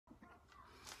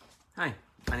Hi,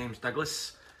 my name's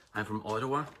Douglas. I'm from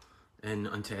Ottawa in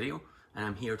Ontario, and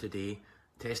I'm here today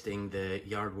testing the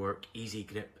Yardworks Easy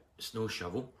Grip Snow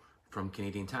Shovel from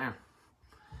Canadian Tire.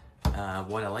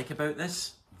 What I like about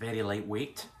this, very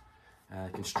lightweight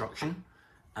construction,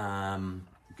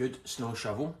 good snow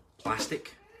shovel,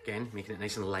 plastic, again making it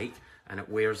nice and light, and it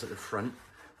wears at the front,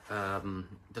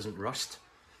 doesn't rust.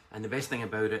 And the best thing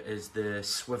about it is the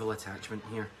swivel attachment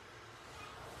here.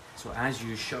 So as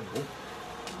you shovel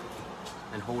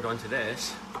and hold on to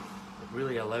this, it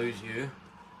really allows you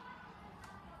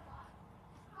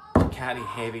to carry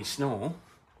heavy snow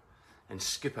and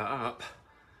scoop it up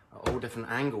at all different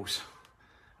angles.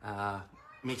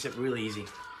 Makes it really easy.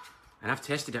 And I've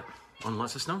tested it on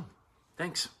lots of snow.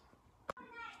 Thanks.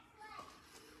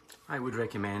 I would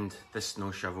recommend this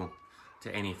snow shovel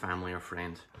to any family or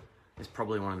friend. It's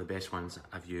probably one of the best ones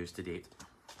I've used to date.